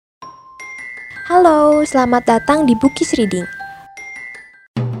Halo, selamat datang di Bookish Reading.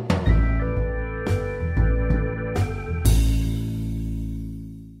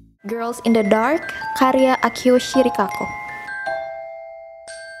 Girls in the Dark, karya Akiyoshi Rikako.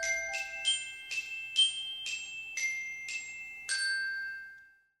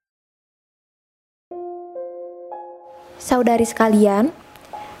 Saudari sekalian,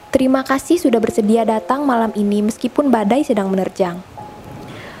 terima kasih sudah bersedia datang malam ini meskipun badai sedang menerjang.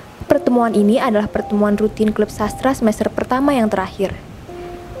 Pertemuan ini adalah pertemuan rutin klub sastra semester pertama yang terakhir.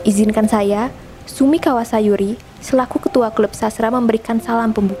 Izinkan saya, Sumi Kawasayuri, selaku ketua klub sastra memberikan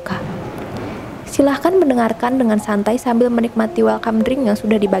salam pembuka. Silahkan mendengarkan dengan santai sambil menikmati welcome drink yang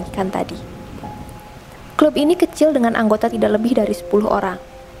sudah dibagikan tadi. Klub ini kecil dengan anggota tidak lebih dari 10 orang.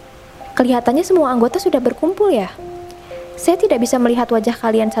 Kelihatannya semua anggota sudah berkumpul ya? Saya tidak bisa melihat wajah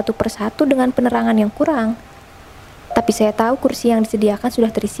kalian satu persatu dengan penerangan yang kurang. Tapi saya tahu kursi yang disediakan sudah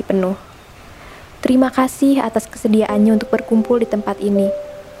terisi penuh. Terima kasih atas kesediaannya untuk berkumpul di tempat ini.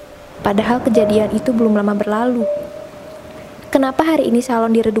 Padahal kejadian itu belum lama berlalu. Kenapa hari ini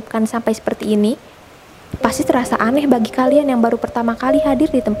salon diredupkan sampai seperti ini? Pasti terasa aneh bagi kalian yang baru pertama kali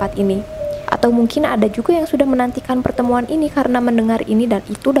hadir di tempat ini. Atau mungkin ada juga yang sudah menantikan pertemuan ini karena mendengar ini dan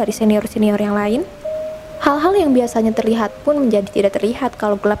itu dari senior-senior yang lain. Hal-hal yang biasanya terlihat pun menjadi tidak terlihat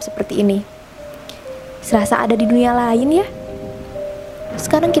kalau gelap seperti ini. Serasa ada di dunia lain ya.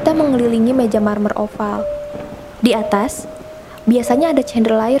 Sekarang kita mengelilingi meja marmer oval. Di atas, biasanya ada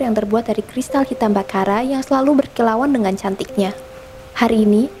chandelier yang terbuat dari kristal hitam bakara yang selalu berkilauan dengan cantiknya. Hari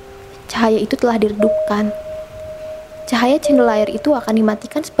ini, cahaya itu telah diredupkan. Cahaya chandelier itu akan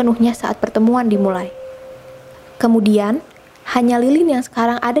dimatikan sepenuhnya saat pertemuan dimulai. Kemudian, hanya lilin yang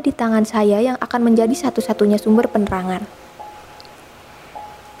sekarang ada di tangan saya yang akan menjadi satu-satunya sumber penerangan.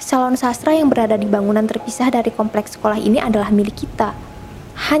 Salon sastra yang berada di bangunan terpisah dari kompleks sekolah ini adalah milik kita.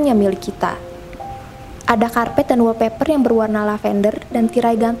 Hanya milik kita. Ada karpet dan wallpaper yang berwarna lavender dan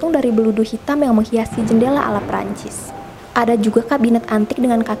tirai gantung dari beludu hitam yang menghiasi jendela ala Prancis. Ada juga kabinet antik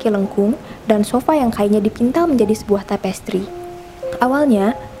dengan kaki lengkung dan sofa yang kainnya dipintal menjadi sebuah tapestri.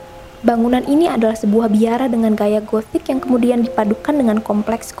 Awalnya, bangunan ini adalah sebuah biara dengan gaya gotik yang kemudian dipadukan dengan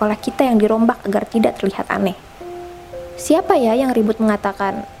kompleks sekolah kita yang dirombak agar tidak terlihat aneh. Siapa ya yang ribut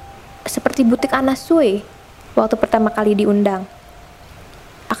mengatakan, seperti butik Anasui, waktu pertama kali diundang.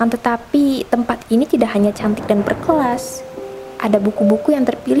 Akan tetapi, tempat ini tidak hanya cantik dan berkelas. Ada buku-buku yang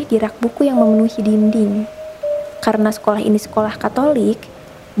terpilih di rak buku yang memenuhi dinding. Karena sekolah ini sekolah Katolik,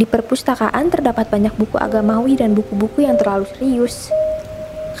 di perpustakaan terdapat banyak buku agamawi dan buku-buku yang terlalu serius.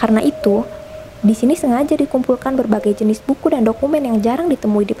 Karena itu, di sini sengaja dikumpulkan berbagai jenis buku dan dokumen yang jarang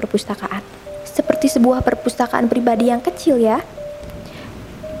ditemui di perpustakaan. Seperti sebuah perpustakaan pribadi yang kecil ya.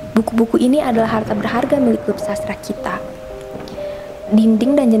 Buku-buku ini adalah harta berharga milik klub sastra kita.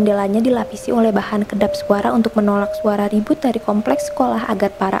 Dinding dan jendelanya dilapisi oleh bahan kedap suara untuk menolak suara ribut dari kompleks sekolah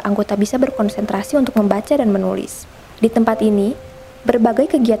agar para anggota bisa berkonsentrasi untuk membaca dan menulis. Di tempat ini,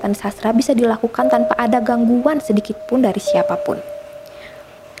 berbagai kegiatan sastra bisa dilakukan tanpa ada gangguan sedikit pun dari siapapun.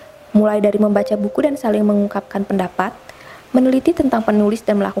 Mulai dari membaca buku dan saling mengungkapkan pendapat, meneliti tentang penulis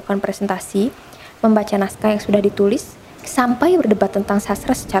dan melakukan presentasi, membaca naskah yang sudah ditulis, sampai berdebat tentang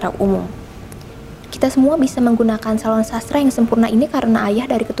sastra secara umum. Kita semua bisa menggunakan salon sastra yang sempurna ini karena ayah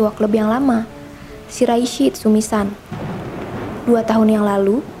dari ketua klub yang lama, Shiraishi Itsumi-san. 2 tahun yang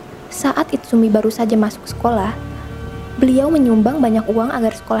lalu, saat Itsumi baru saja masuk sekolah, beliau menyumbang banyak uang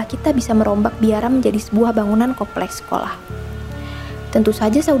agar sekolah kita bisa merombak biara menjadi sebuah bangunan kompleks sekolah. Tentu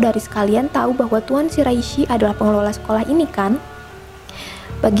saja saudari sekalian tahu bahwa Tuan Shiraishi adalah pengelola sekolah ini kan?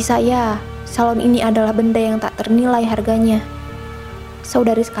 Bagi saya, salon ini adalah benda yang tak ternilai harganya.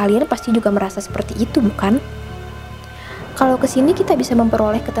 Saudari sekalian pasti juga merasa seperti itu, bukan? Kalau kesini kita bisa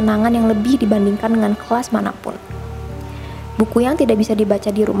memperoleh ketenangan yang lebih dibandingkan dengan kelas manapun. Buku yang tidak bisa dibaca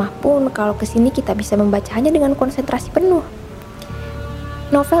di rumah pun, kalau kesini kita bisa membacanya dengan konsentrasi penuh.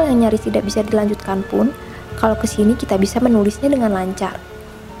 Novel yang nyaris tidak bisa dilanjutkan pun, kalau kesini kita bisa menulisnya dengan lancar.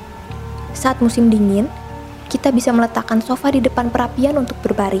 Saat musim dingin, kita bisa meletakkan sofa di depan perapian untuk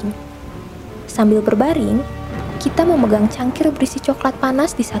berbaring. Sambil berbaring, kita memegang cangkir berisi coklat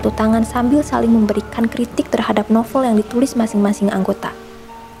panas di satu tangan sambil saling memberikan kritik terhadap novel yang ditulis masing-masing anggota.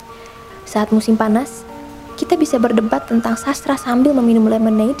 Saat musim panas, kita bisa berdebat tentang sastra sambil meminum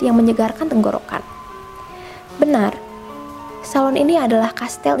lemonade yang menyegarkan tenggorokan. Benar, salon ini adalah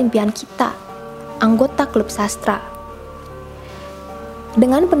kastel impian kita, anggota klub sastra.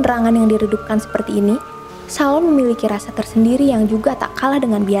 Dengan penerangan yang diredupkan seperti ini, salon memiliki rasa tersendiri yang juga tak kalah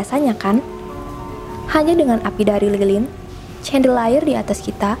dengan biasanya kan? Hanya dengan api dari lilin, chandelier di atas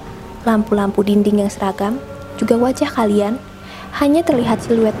kita, lampu-lampu dinding yang seragam, juga wajah kalian, hanya terlihat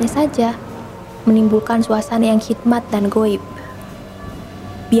siluetnya saja. menimbulkan suasana yang khidmat dan goib.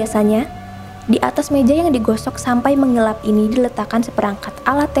 Biasanya, di atas meja yang digosok sampai mengilap ini diletakkan seperangkat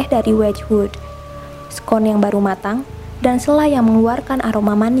alat teh dari Wedgwood, skon yang baru matang, dan selai yang mengeluarkan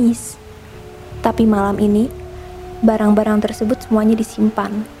aroma manis. Tapi malam ini, barang-barang tersebut semuanya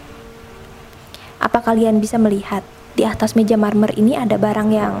disimpan. Apa kalian bisa melihat, di atas meja marmer ini ada barang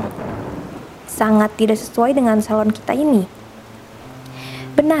yang sangat tidak sesuai dengan salon kita ini?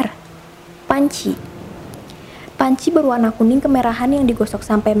 Benar, panci. Panci berwarna kuning kemerahan yang digosok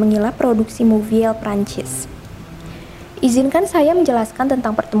sampai mengilap produksi Mouviel Prancis. Izinkan saya menjelaskan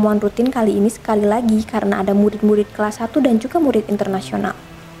tentang pertemuan rutin kali ini sekali lagi karena ada murid-murid kelas 1 dan juga murid internasional.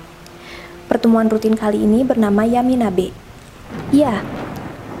 Pertemuan rutin kali ini bernama Yaminabe. Ya,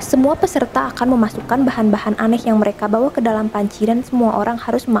 semua peserta akan memasukkan bahan-bahan aneh yang mereka bawa ke dalam panci dan semua orang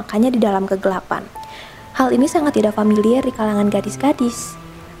harus memakannya di dalam kegelapan. Hal ini sangat tidak familiar di kalangan gadis-gadis,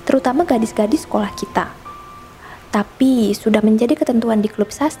 terutama gadis-gadis sekolah kita. Tapi sudah menjadi ketentuan di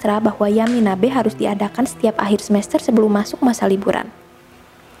klub sastra bahwa Yaminabe harus diadakan setiap akhir semester sebelum masuk masa liburan.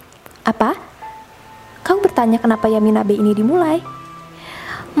 Apa? Kau bertanya kenapa Yaminabe ini dimulai?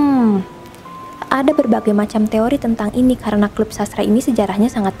 Ada berbagai macam teori tentang ini karena klub sastra ini sejarahnya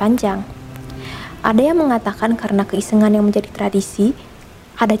sangat panjang. Ada yang mengatakan karena keisengan yang menjadi tradisi,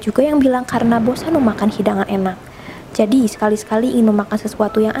 ada juga yang bilang karena bosan memakan hidangan enak. Jadi sekali-sekali ingin memakan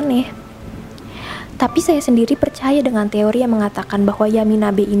sesuatu yang aneh. Tapi saya sendiri percaya dengan teori yang mengatakan bahwa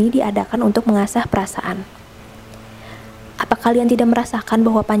Yaminabe ini diadakan untuk mengasah perasaan. Apa kalian tidak merasakan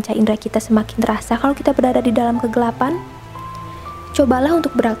bahwa panca indera kita semakin terasa kalau kita berada di dalam kegelapan? Cobalah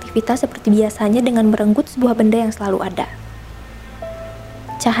untuk beraktivitas seperti biasanya dengan merenggut sebuah benda yang selalu ada.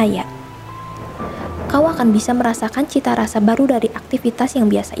 Cahaya. Kau akan bisa merasakan cita rasa baru dari aktivitas yang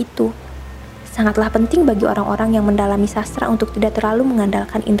biasa itu. Sangatlah penting bagi orang-orang yang mendalami sastra untuk tidak terlalu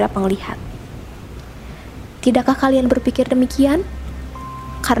mengandalkan indera penglihat. Tidakkah kalian berpikir demikian?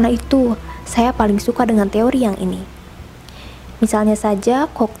 Karena itu, saya paling suka dengan teori yang ini. Misalnya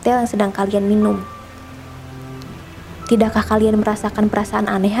saja koktail yang sedang kalian minum. Tidakkah kalian merasakan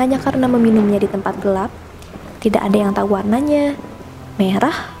perasaan aneh hanya karena meminumnya di tempat gelap? Tidak ada yang tahu warnanya,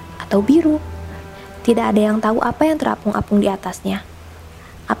 merah atau biru. Tidak ada yang tahu apa yang terapung-apung di atasnya.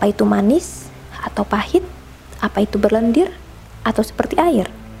 Apa itu manis atau pahit? Apa itu berlendir atau seperti air?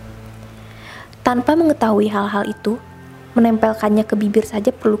 Tanpa mengetahui hal-hal itu, menempelkannya ke bibir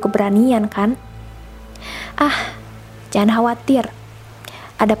saja perlu keberanian, kan? Jangan khawatir.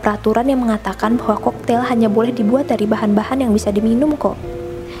 Ada peraturan yang mengatakan bahwa koktail hanya boleh dibuat dari bahan-bahan yang bisa diminum kok.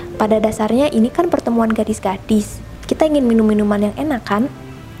 Pada dasarnya ini kan pertemuan gadis-gadis. Kita ingin minum minuman yang enak, kan?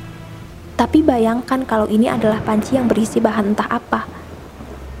 Tapi bayangkan kalau ini adalah panci yang berisi bahan entah apa.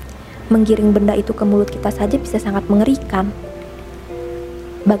 Menggiring benda itu ke mulut kita saja bisa sangat mengerikan.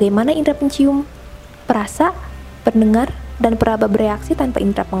 Bagaimana indera pencium, perasa, pendengar, dan peraba bereaksi tanpa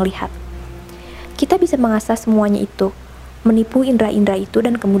indera penglihat? Kita bisa mengasah semuanya itu, menipu indera-indera itu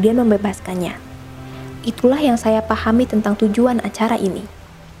dan kemudian membebaskannya. Itulah yang saya pahami tentang tujuan acara ini.